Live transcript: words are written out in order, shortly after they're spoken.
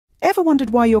Ever wondered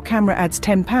why your camera adds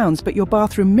 £10 but your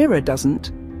bathroom mirror doesn't?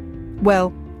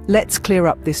 Well, let's clear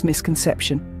up this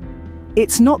misconception.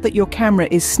 It's not that your camera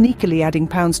is sneakily adding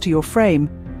pounds to your frame.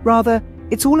 Rather,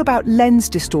 it's all about lens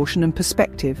distortion and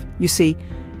perspective. You see,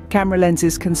 camera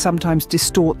lenses can sometimes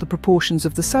distort the proportions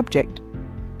of the subject,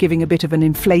 giving a bit of an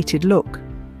inflated look.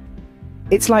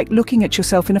 It's like looking at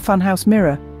yourself in a funhouse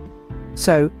mirror.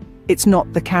 So, it's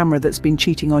not the camera that's been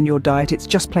cheating on your diet, it's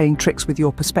just playing tricks with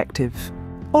your perspective.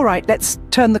 All right, let's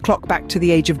turn the clock back to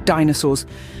the age of dinosaurs.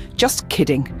 Just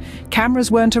kidding.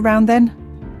 Cameras weren't around then.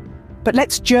 But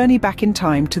let's journey back in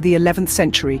time to the 11th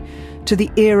century, to the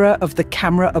era of the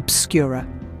camera obscura.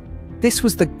 This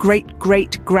was the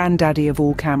great-great-granddaddy of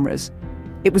all cameras.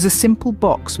 It was a simple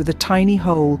box with a tiny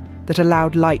hole that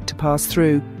allowed light to pass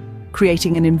through,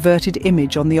 creating an inverted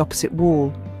image on the opposite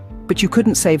wall. But you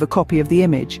couldn't save a copy of the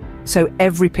image, so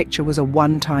every picture was a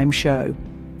one-time show.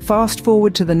 Fast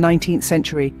forward to the 19th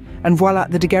century, and voila,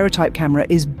 the daguerreotype camera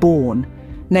is born.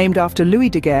 Named after Louis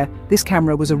Daguerre, this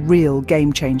camera was a real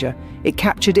game-changer. It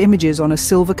captured images on a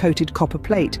silver-coated copper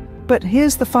plate. But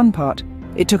here's the fun part.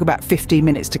 It took about 15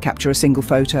 minutes to capture a single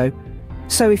photo.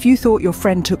 So if you thought your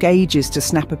friend took ages to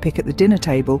snap a pic at the dinner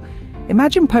table,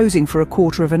 imagine posing for a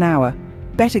quarter of an hour.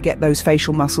 Better get those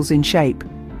facial muscles in shape.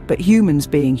 But humans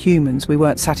being humans, we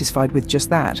weren't satisfied with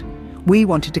just that. We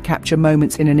wanted to capture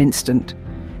moments in an instant.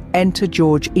 Enter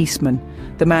George Eastman,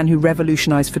 the man who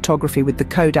revolutionized photography with the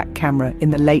Kodak camera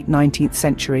in the late 19th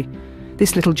century.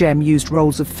 This little gem used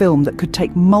rolls of film that could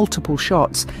take multiple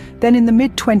shots. Then in the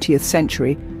mid-20th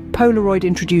century, Polaroid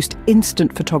introduced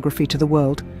instant photography to the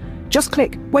world. Just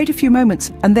click, wait a few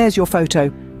moments, and there's your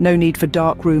photo. No need for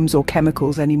dark rooms or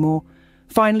chemicals anymore.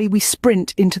 Finally, we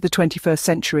sprint into the 21st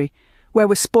century, where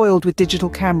we're spoiled with digital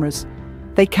cameras.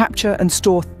 They capture and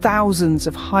store thousands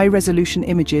of high-resolution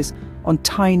images on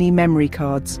tiny memory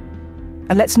cards.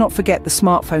 And let's not forget the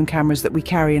smartphone cameras that we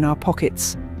carry in our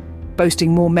pockets,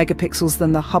 boasting more megapixels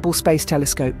than the Hubble Space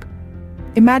Telescope.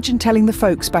 Imagine telling the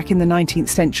folks back in the 19th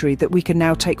century that we can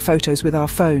now take photos with our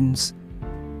phones.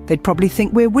 They'd probably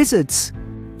think we're wizards.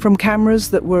 From cameras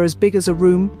that were as big as a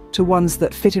room to ones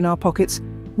that fit in our pockets,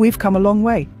 we've come a long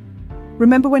way.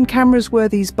 Remember when cameras were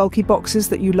these bulky boxes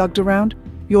that you lugged around,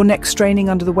 your neck straining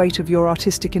under the weight of your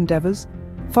artistic endeavors?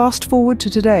 Fast forward to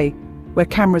today, where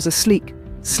cameras are sleek,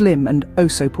 slim, and oh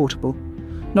so portable.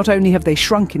 Not only have they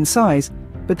shrunk in size,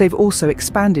 but they've also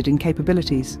expanded in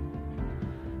capabilities.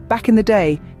 Back in the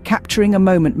day, capturing a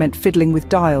moment meant fiddling with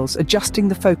dials, adjusting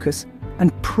the focus,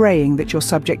 and praying that your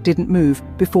subject didn't move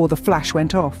before the flash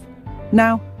went off.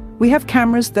 Now, we have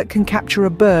cameras that can capture a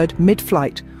bird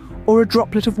mid-flight or a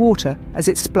droplet of water as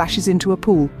it splashes into a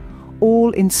pool,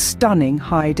 all in stunning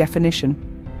high definition.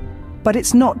 But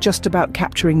it's not just about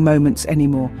capturing moments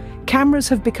anymore. Cameras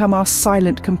have become our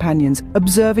silent companions,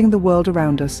 observing the world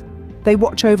around us. They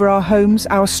watch over our homes,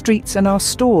 our streets, and our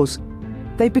stores.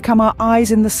 They've become our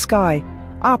eyes in the sky,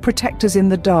 our protectors in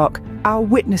the dark, our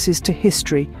witnesses to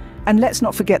history. And let's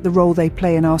not forget the role they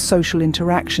play in our social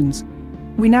interactions.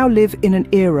 We now live in an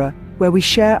era where we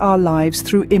share our lives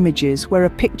through images, where a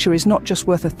picture is not just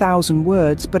worth 1,000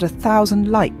 words, but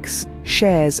 1,000 likes,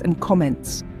 shares, and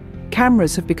comments.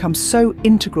 Cameras have become so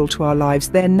integral to our lives,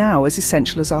 they're now as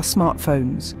essential as our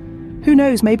smartphones. Who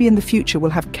knows, maybe in the future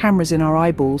we'll have cameras in our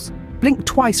eyeballs. Blink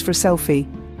twice for a selfie.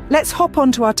 Let's hop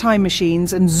onto our time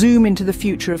machines and zoom into the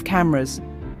future of cameras.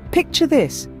 Picture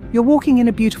this. You're walking in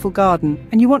a beautiful garden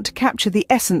and you want to capture the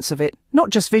essence of it, not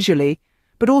just visually,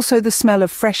 but also the smell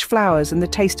of fresh flowers and the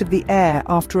taste of the air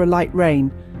after a light rain.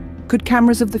 Could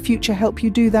cameras of the future help you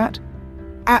do that?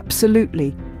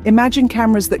 Absolutely. Imagine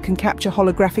cameras that can capture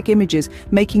holographic images,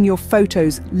 making your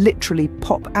photos literally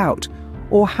pop out.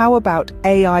 Or how about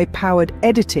AI-powered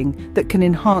editing that can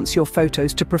enhance your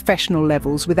photos to professional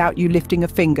levels without you lifting a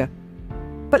finger?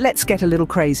 But let's get a little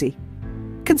crazy.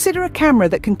 Consider a camera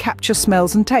that can capture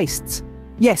smells and tastes.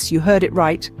 Yes, you heard it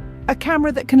right. A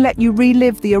camera that can let you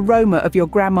relive the aroma of your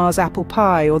grandma's apple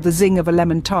pie or the zing of a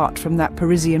lemon tart from that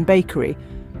Parisian bakery.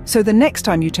 So the next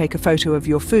time you take a photo of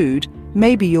your food,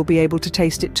 maybe you'll be able to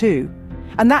taste it too.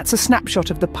 And that's a snapshot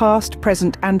of the past,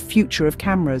 present, and future of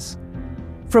cameras.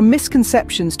 From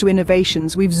misconceptions to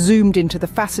innovations, we've zoomed into the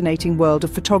fascinating world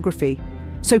of photography.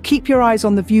 So keep your eyes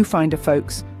on the viewfinder,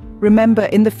 folks. Remember,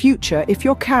 in the future, if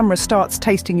your camera starts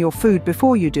tasting your food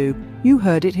before you do, you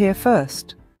heard it here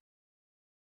first.